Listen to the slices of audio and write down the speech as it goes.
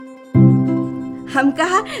हम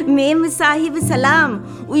कहा मेम साहिब सलाम।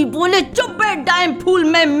 वही बोले चुप बैठ डाइम फूल,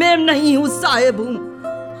 मैं मेम नहीं हूँ साहिब हूँ।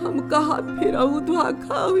 हम कहा फिर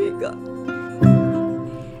धोखा हुईगा।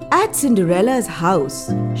 At Cinderella's house,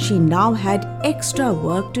 she now had extra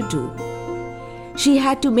work to do. She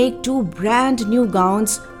had to make 2 brand new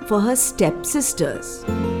gowns for her stepsisters.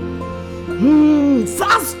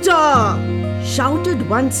 Faster! Shouted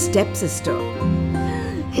one stepsister.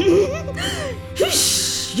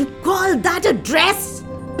 You call that a dress?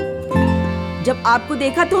 जब आपको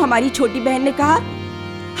देखा तो हमारी छोटी बहन ने कहा,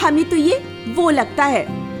 हमें तो ये वो लगता है।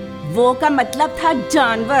 वो का मतलब था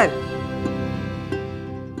जानवर।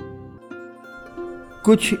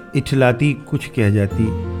 कुछ इठलाती कुछ कह जाती,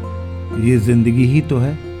 ये जिंदगी ही तो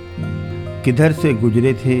है। किधर से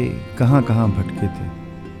गुजरे थे, कहाँ कहाँ भटके थे।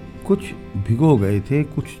 कुछ भिगो गए थे,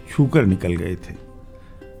 कुछ छूकर निकल गए थे।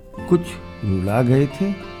 कुछ रुला गए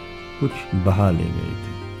थे, कुछ बहा ले गए थे।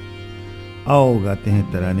 आओ गाते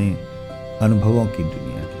हैं तराने अनुभवों की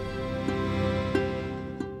दुनिया के।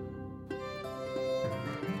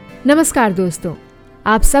 नमस्कार दोस्तों,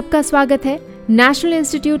 आप सबका स्वागत है National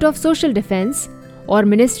Institute of Social Defence और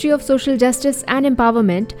Ministry of Social Justice and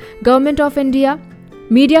Empowerment, Government of India,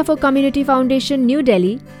 media for community foundation New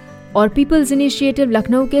Delhi और पीपल्स इनिशिएटिव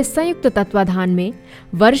लखनऊ के संयुक्त तत्वाधान में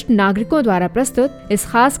वरिष्ठ नागरिकों द्वारा प्रस्तुत इस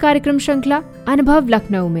खास कार्यक्रम श्रृंखला अनुभव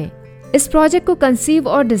लखनऊ में। इस प्रोजेक्ट को कंसीव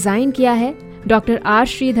और डिजाइन किया है डॉक्टर आर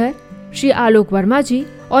श्रीधर, श्री आलोक वर्मा जी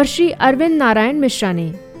और श्री अरविंद नारायण मिश्रा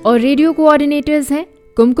ने। और रेडियो कोऑर्डिनेटर्स हैं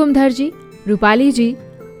कुमकुम धर जी, रूपाली जी,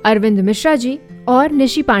 अरविंद मिश्रा जी और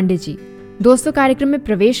निशी पांडे जी। दोस्तों, कार्यक्रम में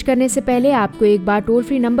प्रवेश करने से पहले आपको एक बार टोल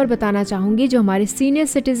फ्री नंबर बताना चाहूंगी जो हमारे सीनियर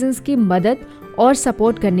सिटीजन्स की मदद और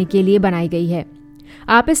सपोर्ट करने के लिए बनाई गई है।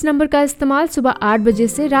 आप इस नंबर का इस्तेमाल सुबह 8 बजे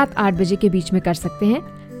से रात 8 बजे के बीच में कर सकते हैं।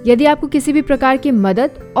 यदि आपको किसी भी प्रकार की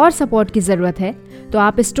मदद और सपोर्ट की जरूरत है तो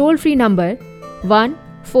आप इस टोल फ्री नंबर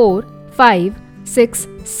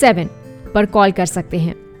 14567 पर कॉल कर सकते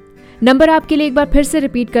हैं। नंबर आपके लिए एक बार फिर से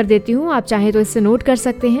रिपीट कर देती हूँ, आप चाहें तो इससे नोट कर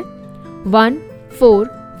सकते हैं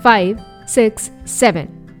 14567।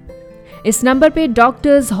 इस नंबर पे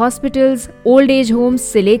doctors, hospitals, old age homes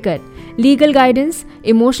से लेकर लीगल गाइडेंस,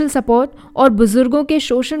 इमोशनल सपोर्ट और बुजुर्गों के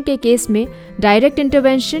शोषण के केस में डायरेक्ट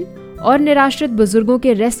इंटरवेंशन और निराश्रित बुजुर्गों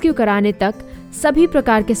के रेस्क्यू कराने तक सभी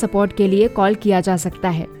प्रकार के सपोर्ट के लिए कॉल किया जा सकता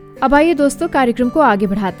है। अब आइए दोस्तों, कार्यक्रम को आगे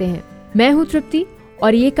बढ़ाते हैं। मैं हूँ तृप्ति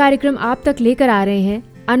और ये कार्यक्रम आप तक लेकर आ रहे हैं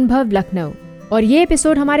अनुभव लखनऊ। और ये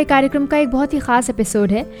एपिसोड हमारे कार्यक्रम का एक बहुत ही खास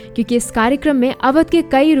एपिसोड है क्योंकि इस कार्यक्रम में अवध के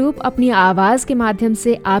कई रूप अपनी आवाज के माध्यम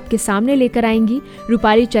से आपके सामने लेकर आएंगी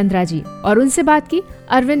रूपाली चंद्रा जी, और उनसे बात की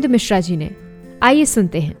अरविंद मिश्रा जी ने। आइए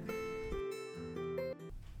सुनते हैं।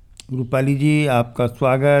 रूपाली जी, आपका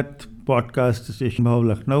स्वागत पॉडकास्ट स्टेशन अनुभव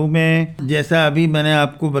लखनऊ में। जैसा अभी मैंने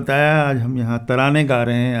आपको बताया, आज हम यहाँ तराने गा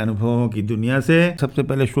रहे हैं अनुभवों की दुनिया से। सबसे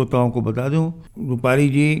पहले श्रोताओं को बता दूं, रूपाली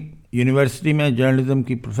जी यूनिवर्सिटी में जर्नलिज्म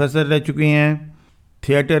की प्रोफेसर रह चुकी हैं,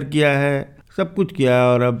 थिएटर किया है, सब कुछ किया है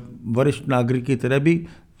और अब वरिष्ठ नागरिक की तरह भी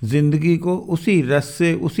ज़िंदगी को उसी रस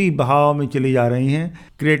से, उसी बहाव में चली जा रही हैं।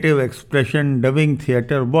 Creative expression, dubbing,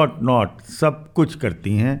 theatre, what not, सब कुछ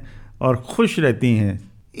करती हैं और खुश रहती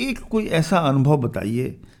हैं। एक कोई ऐसा अनुभव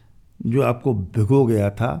बताइए जो आपको भिगो गया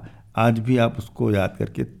था, आज भी आप उसको याद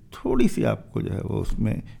करके थोड़ी सी आपको जो है वो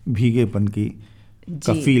उसमें भीगेपन की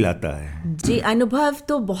का फील आता है। जी, अनुभव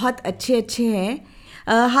तो बहुत अच्छे अच्छे हैं।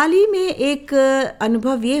 हाल ही में एक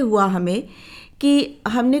अनुभव ये हुआ हमें कि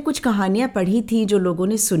हमने कुछ कहानियाँ पढ़ी थी जो लोगों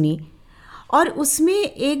ने सुनी, और उसमें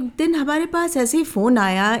एक दिन हमारे पास ऐसे ही फ़ोन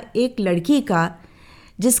आया एक लड़की का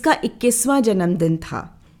जिसका 21वां जन्मदिन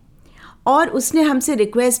था, और उसने हमसे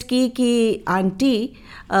रिक्वेस्ट की कि आंटी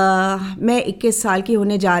मैं 21 साल की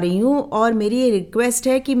होने जा रही हूँ और मेरी ये रिक्वेस्ट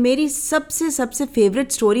है कि मेरी सबसे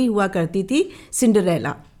फेवरेट स्टोरी हुआ करती थी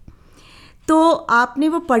सिंडरेला, तो आपने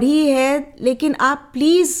वो पढ़ी है, लेकिन आप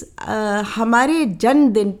प्लीज़ हमारे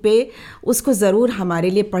जन्मदिन पे उसको ज़रूर हमारे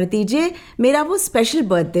लिए पढ़ दीजिए, मेरा वो स्पेशल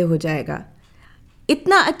बर्थडे हो जाएगा।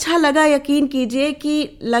 इतना अच्छा लगा, यकीन कीजिए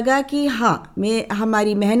कि लगा कि हाँ,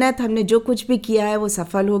 हमारी मेहनत, हमने जो कुछ भी किया है वो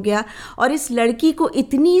सफल हो गया, और इस लड़की को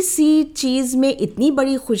इतनी सी चीज़ में इतनी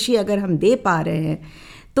बड़ी खुशी अगर हम दे पा रहे हैं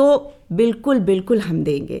तो बिल्कुल हम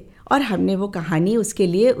देंगे। और हमने वो कहानी उसके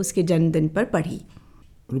लिए उसके जन्मदिन पर पढ़ी।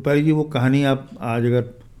 रूपाली जी, वो कहानी आप आज अगर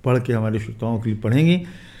पढ़ के हमारे श्रोताओं के लिए पढ़ेंगी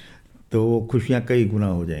तो वो खुशियाँ कई गुना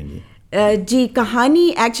हो जाएंगी। जी, कहानी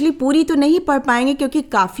एक्चुअली पूरी तो नहीं पढ़ पाएंगे क्योंकि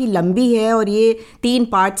काफ़ी लंबी है और ये 3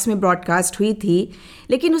 पार्ट्स में ब्रॉडकास्ट हुई थी,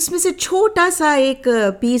 लेकिन उसमें से छोटा सा एक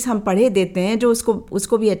पीस हम पढ़े देते हैं जो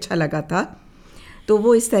उसको भी अच्छा लगा था। तो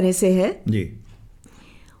वो इस तरह से है जी।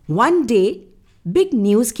 One day, big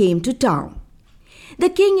news came to town.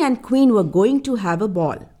 The king and queen were going to have a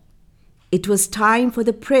ball. It was time for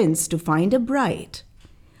the prince to find a bride.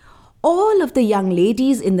 All of the young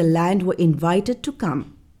ladies in the land were invited to come.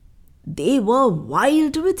 They were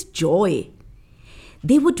wild with joy.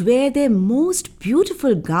 They would wear their most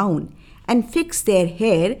beautiful gown and fix their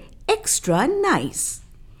hair extra nice.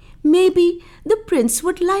 Maybe the prince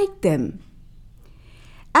would like them.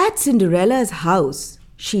 At Cinderella's house,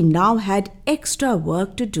 she now had extra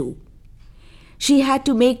work to do. She had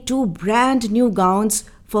to make 2 brand new gowns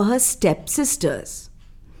for her stepsisters.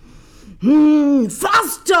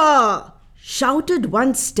 Faster! Shouted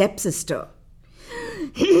one stepsister.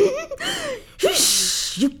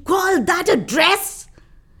 You call that a dress?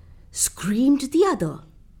 Screamed the other.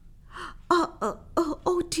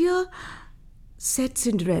 Oh dear, said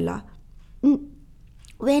Cinderella.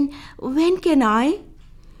 When can I?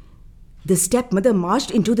 The stepmother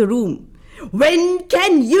marched into the room. When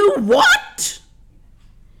can you what?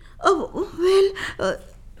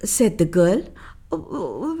 Said the girl.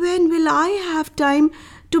 When will I have time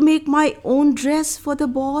to make my own dress for the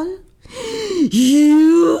ball?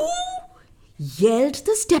 You? Yelled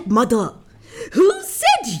the stepmother. Who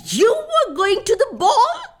said you were going to the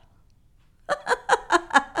ball?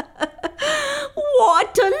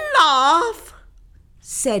 What a laugh,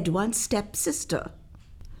 said one stepsister.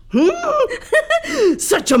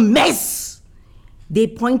 Such a mess! They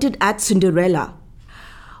pointed at Cinderella.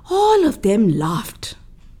 All of them laughed.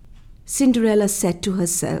 Cinderella said to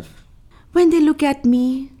herself, when they look at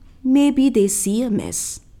me, maybe they see a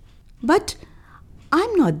mess. But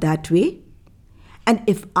I'm not that way. And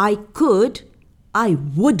if I could, I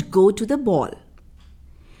would go to the ball.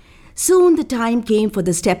 Soon the time came for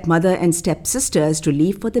the stepmother and stepsisters to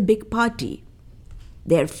leave for the big party.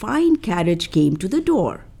 Their fine carriage came to the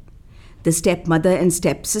door. The stepmother and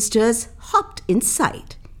stepsisters hopped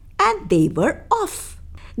inside, and they were off.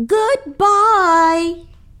 Goodbye,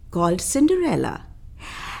 called Cinderella.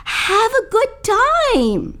 Have a good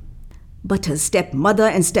time. But her stepmother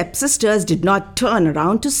and stepsisters did not turn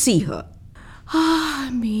around to see her. Ah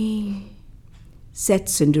me, said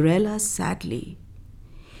Cinderella sadly.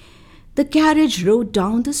 The carriage rode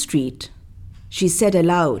down the street. She said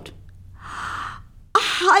aloud,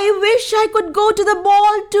 I wish I could go to the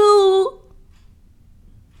ball too.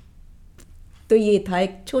 तो ये था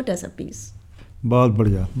एक छोटा सा piece. बहुत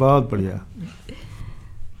बढ़िया, बहुत बढ़िया.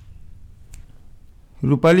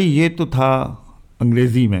 रूपाली, ये तो था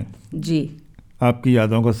अंग्रेजी में जी आपकी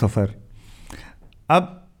यादों का सफ़र.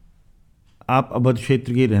 अब आप अवध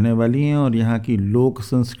क्षेत्र की रहने वाली हैं और यहाँ की लोक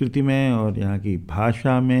संस्कृति में और यहाँ की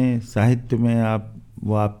भाषा में, साहित्य में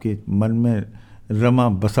वो आपके मन में रमा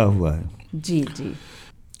बसा हुआ है. जी जी.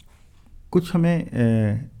 कुछ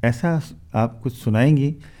हमें ऐसा आप कुछ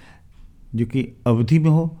सुनाएंगी जो कि अवधि में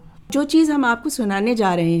हो? जो चीज़ हम आपको सुनाने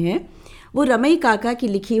जा रहे हैं वो रमई काका की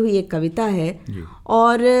लिखी हुई एक कविता है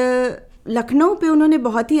और लखनऊ पे उन्होंने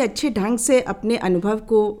बहुत ही अच्छे ढंग से अपने अनुभव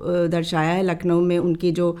को दर्शाया है. लखनऊ में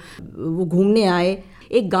उनके जो वो घूमने आए,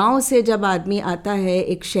 एक गांव से जब आदमी आता है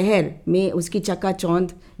एक शहर में, उसकी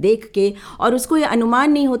चकाचौंध देख के और उसको ये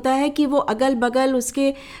अनुमान नहीं होता है कि वो अगल बगल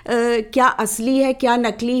उसके क्या असली है, क्या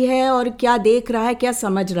नकली है और क्या देख रहा है, क्या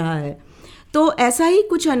समझ रहा है. तो ऐसा ही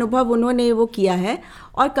कुछ अनुभव उन्होंने वो किया है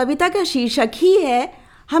और कविता का शीर्षक ही है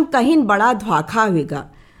हम कहीं बड़ा धोखा होगा.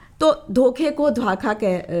 तो धोखे को धोखा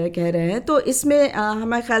कह रहे हैं. तो इसमें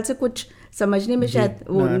हमारे ख्याल से कुछ समझने में शायद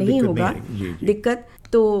वो नहीं होगा दिक्कत.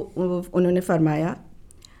 तो उन्होंने फरमाया,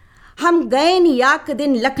 हम गए याक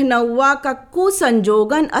दिन लखनऊआ का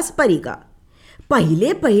कुसंजोगन अस्परीगा.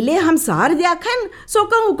 पहले पहले हम सार देखन सो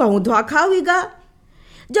कहूँ धोखा हुईगा.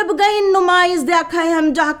 जब गए नुमाइश देखा है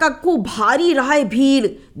हम जहाँ का खूब भारी रहा भीड़.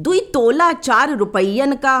 2 तोला 4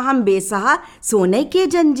 रुपयन का हम बेसहा सोने के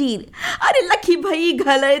जंजीर. अरे लखी भई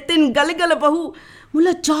गले तिन गल गल बहू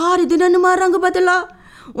मुला 4 दिनन में रंग बदला.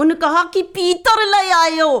 उन कहा कि पीतर ले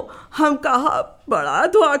आयो. हम कहा बड़ा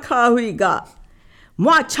धोखा हुईगा.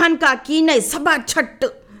 मुआ छन का की नहीं सबा छट,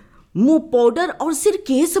 मुँह पाउडर और सिर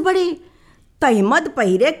केस बड़े. तहमद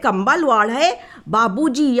पहिरे कंबल वाढ़े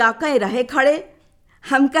बाबूजी या कह रहे खड़े.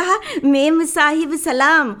 हम कहा मेम साहिब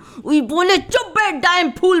सलाम. उई बोले चुप बैठ डाइम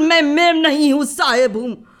फूल, मैं मेम नहीं हूँ साहिब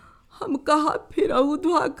हूँ. हम कहा फिर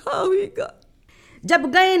धोखा हुईगा.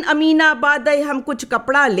 जब गए अमीनाबाद हम कुछ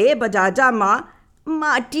कपड़ा ले बजाजा माँ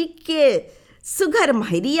माटी के सुघर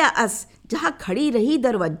महरिया अस जहाँ खड़ी रही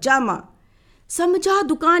दरवाजा माँ. समझा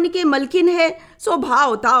दुकान के मलकिन है सो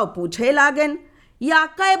भाव ताव पूछे लागन. या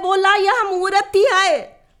कह बोला यह मुहूर्त ही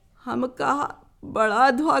है. हम कहा बड़ा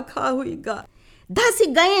धोखा हुईगा. धस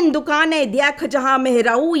गए दुकाने देख जहाँ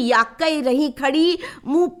मेहराऊ या कई रही खड़ी,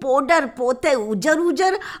 मुँह पाउडर पोते उजर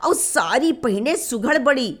उजर और सारी पहने सुघड़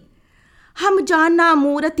बड़ी. हम जाना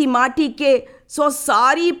मूर्ति माटी के, सो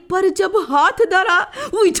सारी पर जब हाथ धरा,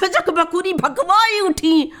 हुई झजक बकुरी भगवाई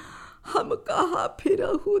उठी, हम कहा फिर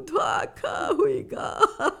धोखा हुईगा।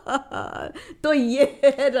 तो ये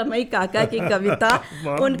है रमई काका की कविता,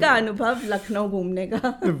 उनका अनुभव लखनऊ घूमने का।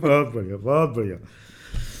 बहुत बढ़िया, बहुत बढ़िया,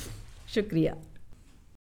 शुक्रिया।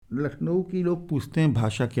 लखनऊ की लोग पूछते हैं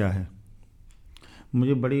भाषा क्या है,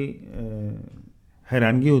 मुझे बड़ी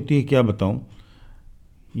हैरानगी होती है, क्या बताऊं।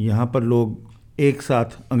 यहाँ पर लोग एक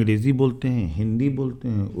साथ अंग्रेज़ी बोलते हैं, हिंदी बोलते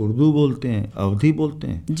हैं, उर्दू बोलते हैं, अवधी बोलते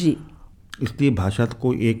हैं जी। इसलिए भाषा तो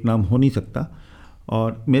कोई एक नाम हो नहीं सकता।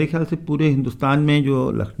 और मेरे ख्याल से पूरे हिंदुस्तान में जो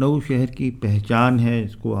लखनऊ शहर की पहचान है,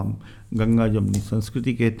 इसको हम गंगा जमुनी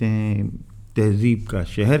संस्कृति कहते हैं, तहज़ीब का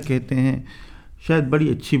शहर कहते हैं। शायद बड़ी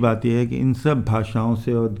अच्छी बात यह है कि इन सब भाषाओं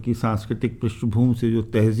से और उनकी सांस्कृतिक पृष्ठभूमि से जो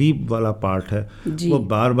तहज़ीब वाला पार्ट है वो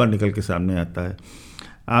बार बार निकल के सामने आता है।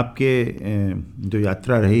 आपके जो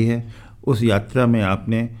यात्रा रही है उस यात्रा में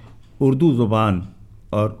आपने उर्दू ज़ुबान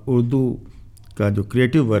और उर्दू का जो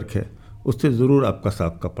क्रिएटिव वर्क है उससे ज़रूर आपका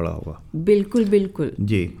साबका पड़ा होगा। बिल्कुल बिल्कुल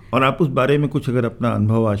जी। और आप उस बारे में कुछ अगर अपना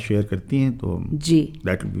अनुभव आज शेयर करती हैं तो जी,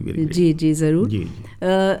 that will be very great. जी जी ज़रूर।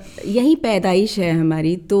 जी। यही पैदाइश है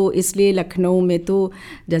हमारी, तो इसलिए लखनऊ में तो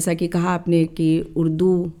जैसा कि कहा आपने कि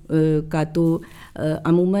उर्दू का तो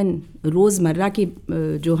अमूमन रोज़मर्रा की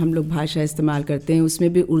जो हम लोग भाषा इस्तेमाल करते हैं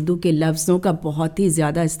उसमें भी उर्दू के लफ्ज़ों का बहुत ही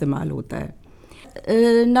ज़्यादा इस्तेमाल होता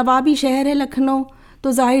है। नवाबी शहर है लखनऊ,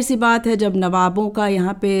 तो जाहिर सी बात है जब नवाबों का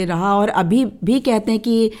यहाँ पे रहा, और अभी भी कहते हैं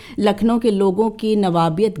कि लखनऊ के लोगों की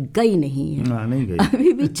नवाबियत गई नहीं है, नहीं गई,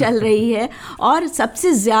 अभी भी चल रही है। और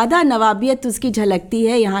सबसे ज़्यादा नवाबियत उसकी झलकती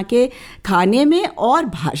है यहाँ के खाने में और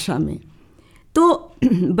भाषा में। तो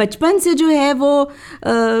बचपन से जो है वो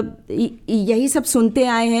यही सब सुनते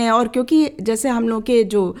आए हैं, और क्योंकि जैसे हम लोग के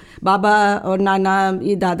जो बाबा और नाना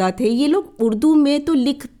ये दादा थे, ये लोग उर्दू में तो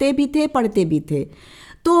लिखते भी थे पढ़ते भी थे,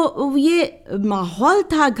 तो ये माहौल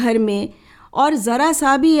था घर में। और ज़रा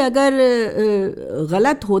सा भी अगर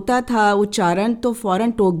गलत होता था उच्चारण तो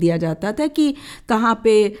फ़ौरन टोक दिया जाता था कि कहाँ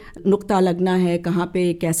पे नुक्ता लगना है, कहाँ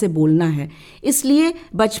पे कैसे बोलना है। इसलिए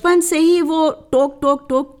बचपन से ही वो टोक टोक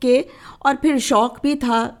टोक के, और फिर शौक़ भी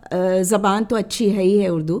था, ज़बान तो अच्छी है ही है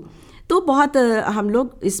उर्दू, तो बहुत हम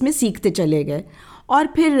लोग इसमें सीखते चले गए।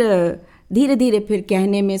 और फिर धीरे धीरे फिर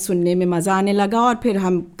कहने में सुनने में मज़ा आने लगा, और फिर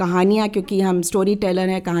हम कहानियाँ, क्योंकि हम स्टोरी टेलर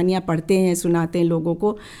हैं, कहानियाँ पढ़ते हैं, सुनाते हैं लोगों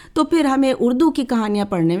को, तो फिर हमें उर्दू की कहानियाँ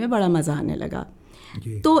पढ़ने में बड़ा मज़ा आने लगा।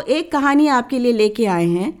 तो एक कहानी आपके लिए लेके आए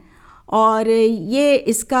हैं, और ये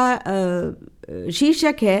इसका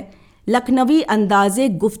शीर्षक है लखनवी अंदाज़े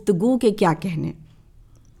गुफ्तगू के क्या कहने।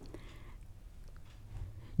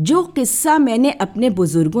 जो किस्सा मैंने अपने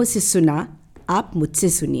बुज़ुर्गों से सुना, आप मुझसे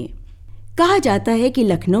सुनिए। कहा जाता है कि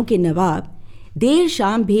लखनऊ के नवाब देर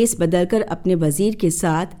शाम भेस बदलकर अपने वज़ीर के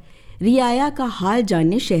साथ रियाया का हाल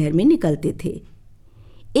जानने शहर में निकलते थे।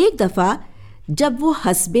 एक दफ़ा जब वो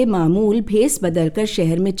हस्बे मामूल भेस बदलकर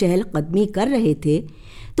शहर में चहलकदमी कर रहे थे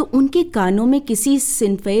तो उनके कानों में किसी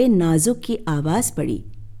सिनफ़े नाजुक की आवाज़ पड़ी।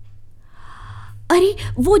 अरे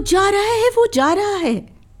वो जा रहा है, वो जा रहा है।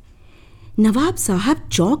 नवाब साहब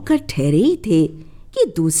चौंक कर ठहरे ही थे कि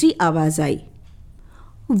दूसरी आवाज़ आई,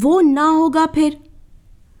 वो ना होगा फिर।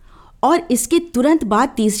 और इसके तुरंत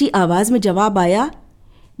बाद तीसरी आवाज़ में जवाब आया,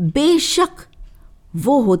 बेशक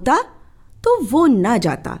वो होता तो वो ना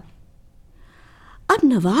जाता। अब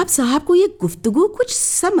नवाब साहब को ये गुफ्तगू कुछ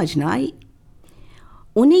समझ ना आई।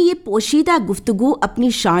 उन्हें ये पोशीदा गुफ्तगू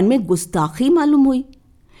अपनी शान में गुस्ताखी मालूम हुई।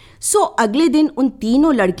 सो अगले दिन उन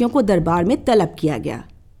तीनों लड़कियों को दरबार में तलब किया गया।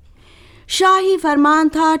 शाही फरमान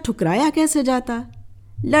था, ठुकराया कैसे जाता।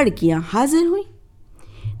 लड़कियां हाजिर हुई।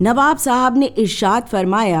 नवाब साहब ने इरशाद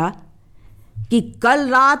फरमाया कि कल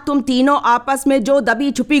रात तुम तीनों आपस में जो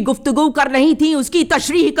दबी छुपी गुफ्तगू कर रही थीं उसकी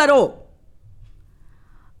तशरीह करो।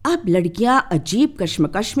 अब लड़कियां अजीब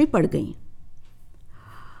कश्मकश में पड़ गईं।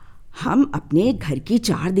 हम अपने घर की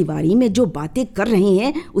चार दीवारी में जो बातें कर रही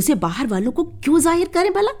हैं उसे बाहर वालों को क्यों जाहिर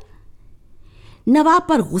करें भला। नवाब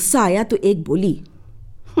पर गुस्सा आया तो एक बोली,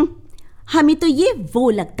 हमें तो ये वो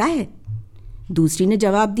लगता है। दूसरी ने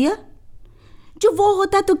जवाब दिया, जो वो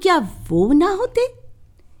होता तो क्या वो ना होते।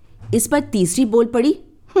 इस पर तीसरी बोल पड़ी,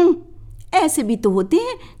 ऐसे भी तो होते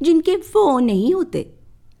हैं जिनके वो नहीं होते।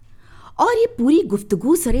 और ये पूरी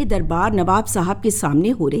गुफ्तगू सरे दरबार नवाब साहब के सामने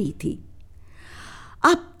हो रही थी।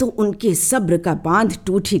 अब तो उनके सब्र का बांध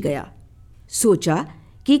टूट ही गया। सोचा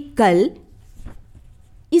कि कल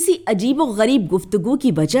इसी अजीबो गरीब गुफ्तगू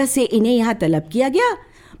की वजह से इन्हें यहाँ तलब किया गया,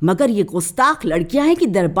 मगर ये गुस्ताख लड़कियां हैं कि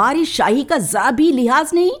दरबारी शाही का ज़रा भी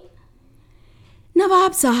लिहाज नहीं।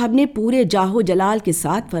 नवाब साहब ने पूरे जाहो जलाल के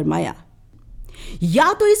साथ फरमाया,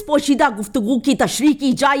 या तो इस पोशीदा गुफ्तगू की तशरीह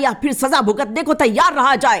की जाए या फिर सजा भुगतने को तैयार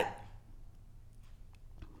रहा जाए।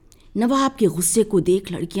 नवाब के गुस्से को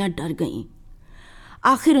देख लड़कियां डर गईं।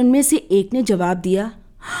 आखिर उनमें से एक ने जवाब दिया,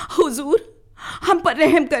 हुजूर हम पर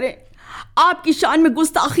रहम करें, आपकी शान में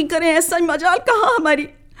गुस्ताखी करें ऐसा मजाल कहाँ हमारी।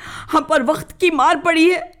 हम पर वक्त की मार पड़ी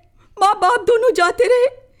है, माँ बाप दोनों जाते रहे,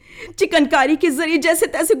 चिकनकारी के जरिए जैसे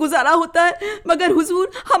तैसे गुजारा होता है, मगर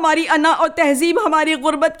हुजूर हमारी अना और तहजीब हमारी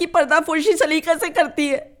गुर्बत की पर्दाफोशी सलीके से करती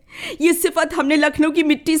है। ये सिफत हमने लखनऊ की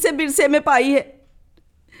मिट्टी से विरसे में पाई है।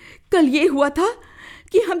 कल ये हुआ था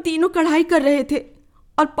कि हम तीनों कढ़ाई कर रहे थे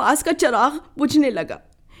और पास का चिराग बुझने लगा।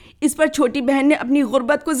 इस पर छोटी बहन ने अपनी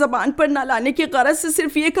गुर्बत को ज़बान पर ना लाने की गरज से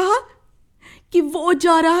सिर्फ ये कहा कि वो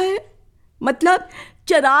जा रहा है, मतलब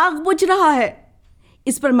चिराग बुझ रहा है।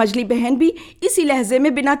 इस पर मजली बहन भी इसी लहजे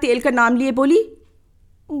में बिना तेल का नाम लिए बोली,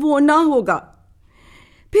 वो ना होगा।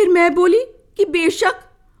 फिर मैं बोली कि बेशक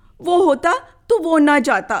वो होता तो वो ना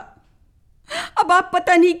जाता। अब आप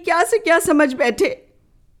पता नहीं क्या से क्या समझ बैठे।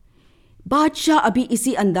 बादशाह अभी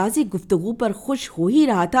इसी अंदाज़े गुफ्तगू पर खुश हो ही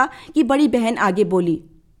रहा था कि बड़ी बहन आगे बोली,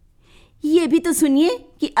 ये भी तो सुनिए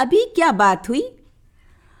कि अभी क्या बात हुई।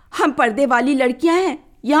 हम पर्दे वाली लड़कियां हैं,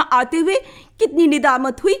 यहाँ आते हुए कितनी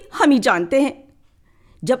निदामत हुई हम ही जानते हैं।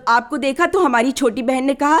 जब आपको देखा तो हमारी छोटी बहन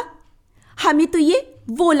ने कहा, हमें तो ये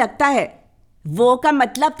वो लगता है। वो का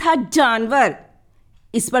मतलब था जानवर।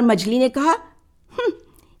 इस पर मजली ने कहा,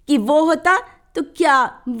 कि वो होता तो क्या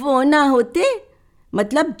वो ना होते,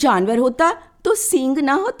 मतलब जानवर होता तो सींग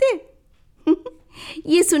ना होते।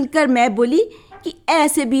 ये सुनकर मैं बोली कि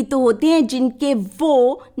ऐसे भी तो होते हैं जिनके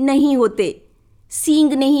वो नहीं होते,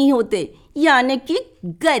 सींग नहीं होते, यानी कि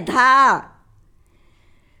गधा।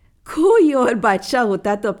 कोई और बादशाह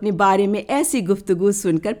होता तो अपने बारे में ऐसी गुफ्तगू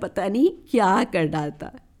सुनकर पता नहीं क्या कर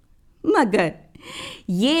डालता, मगर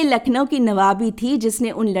ये लखनऊ की नवाबी थी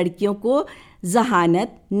जिसने उन लड़कियों को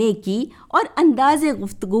जहानत, नेकी और अंदाज़े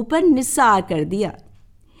गुफ्तगू पर निसार कर दिया।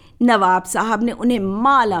 नवाब साहब ने उन्हें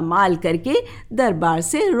माला माल करके दरबार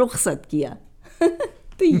से रुखसत किया।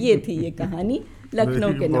 तो ये थी ये कहानी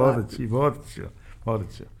लखनऊ के नवाब। बहुत अच्छी, बहुत अच्छा, बहुत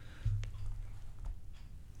अच्छा।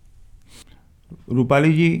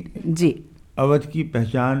 रूपाली जी, अवध की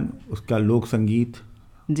पहचान उसका लोक संगीत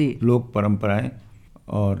जी, लोक परंपराएं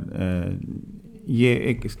और ये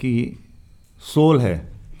एक इसकी सोल है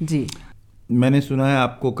जी। मैंने सुना है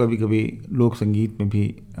आपको कभी कभी लोक संगीत में भी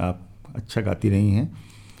आप अच्छा गाती रही हैं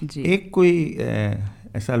जी। एक कोई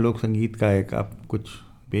ऐसा लोक संगीत का एक आप कुछ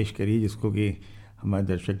पेश करिए जिसको कि हमारे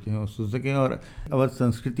दर्शक जो हैं सुन सकें और अवध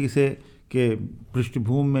संस्कृति से के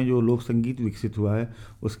पृष्ठभूमि में जो लोक संगीत विकसित हुआ है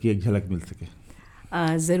उसकी एक झलक मिल सके।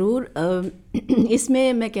 ज़रूर।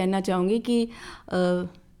 इसमें मैं कहना चाहूँगी कि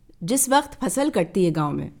जिस वक्त फसल कटती है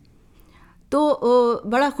गांव में तो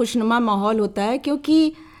बड़ा खुशनुमा माहौल होता है,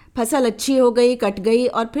 क्योंकि फसल अच्छी हो गई, कट गई,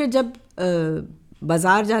 और फिर जब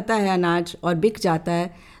बाज़ार जाता है अनाज और बिक जाता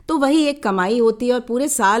है तो वही एक कमाई होती है और पूरे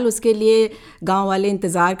साल उसके लिए गांव वाले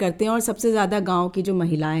इंतज़ार करते हैं। और सबसे ज़्यादा गांव की जो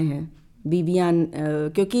महिलाएं हैं, बीवियाँ,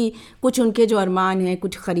 क्योंकि कुछ उनके जो अरमान हैं,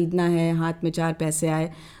 कुछ ख़रीदना है, हाथ में 4 पैसे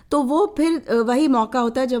आए, तो वो फिर वही मौका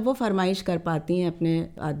होता है जब वो फरमाइश कर पाती हैं अपने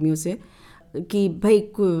आदमियों से कि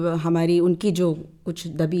भाई हमारी उनकी जो कुछ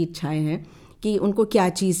दबी इच्छाएं हैं कि उनको क्या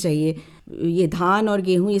चीज़ चाहिए। ये धान और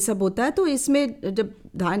गेहूँ ये सब होता है, तो इसमें जब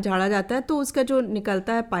धान झाड़ा जाता है तो उसका जो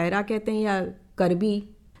निकलता है पायरा कहते हैं या करबी,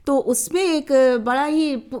 तो उसमें एक बड़ा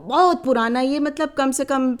ही बहुत पुराना, ये मतलब कम से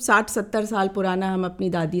कम 60-70 साल पुराना, हम अपनी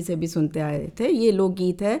दादी से भी सुनते आए थे, ये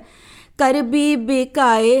लोकगीत है। करबी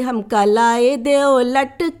बिकाए हम कलाए देओ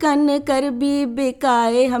लटकन, करबी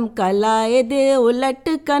बिकाए हम कलाए देओ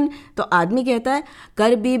लटकन। तो आदमी कहता है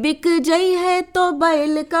करबी बिक जई है तो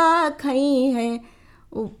बैल का खई है।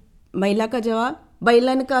 महिला का जवाब,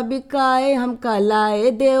 बैलन का बिकाए हम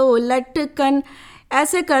कलाए देओ लटकन।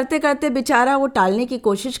 ऐसे करते करते बेचारा वो टालने की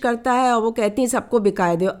कोशिश करता है और वो कहती है सबको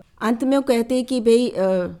बिकाए दो। अंत में वो कहते हैं कि भाई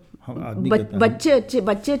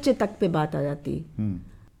बच्चे अच्छे तक पे बात आ जाती है।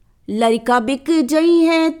 लड़का बिक जई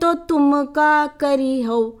है तो तुम का करी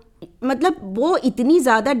हो, मतलब वो इतनी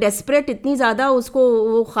ज़्यादा डेस्परेट, इतनी ज़्यादा उसको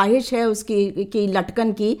वो ख्वाहिश है उसकी कि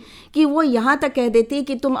लटकन की, कि वो यहाँ तक कह देती है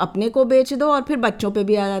कि तुम अपने को बेच दो, और फिर बच्चों पे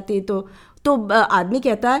भी आ जाती है। तो आदमी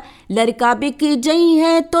कहता है लड़का बिक जई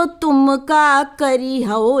है तो तुम का करी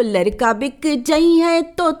हो, लड़का बिक जई है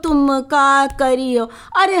तो तुम का करी हो।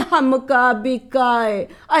 अरे हम का बिकाए,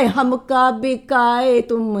 अरे हम का बिकाए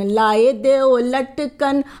तुम लाए देओ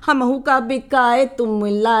लटकन, हमहू का बिकाए तुम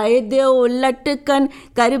लाए देओ लटकन,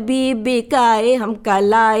 कर भी बिकाए हम का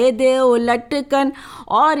लाए देओ लटकन।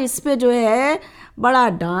 और इस पे जो है बड़ा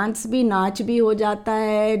डांस भी, नाच भी हो जाता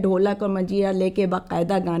है, ढोलक और मंजीरा लेके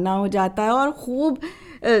बाकायदा गाना हो जाता है और खूब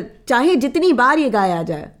चाहे जितनी बार ये गाया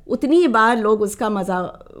जाए उतनी ही बार लोग उसका मज़ा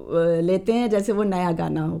लेते हैं, जैसे वो नया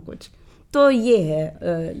गाना हो कुछ। तो ये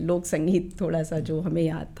है लोक संगीत थोड़ा सा जो हमें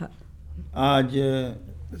याद था। आज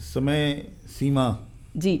समय सीमा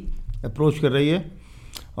जी अप्रोच कर रही है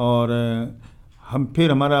और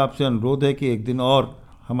हमारा आपसे अनुरोध है कि एक दिन और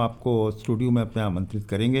हम आपको स्टूडियो में अपने आमंत्रित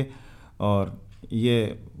करेंगे और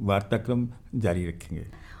ये वार्ताक्रम जारी रखेंगे।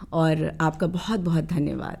 और आपका बहुत बहुत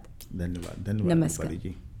धन्यवाद। धन्यवाद। नमस्कार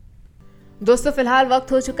जी। दोस्तों, फिलहाल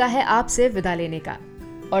वक्त हो चुका है आपसे विदा लेने का,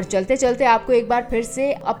 और चलते चलते आपको एक बार फिर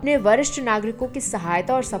से अपने वरिष्ठ नागरिकों की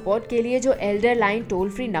सहायता और सपोर्ट के लिए जो elder line toll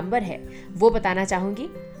free number है वो बताना चाहूंगी,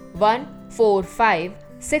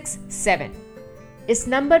 14567। इस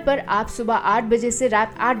नंबर पर आप सुबह 8 बजे से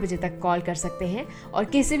रात 8 बजे तक कॉल कर सकते हैं और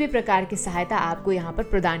किसी भी प्रकार की सहायता आपको यहाँ पर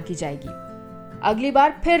प्रदान की जाएगी। अगली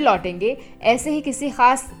बार फिर लौटेंगे ऐसे ही किसी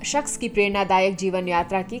खास शख्स की प्रेरणादायक जीवन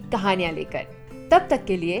यात्रा की कहानियां लेकर। तब तक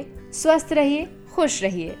के लिए स्वस्थ रहिए, खुश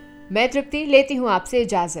रहिए। मैं तृप्ति लेती हूँ आपसे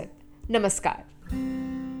इजाजत। नमस्कार।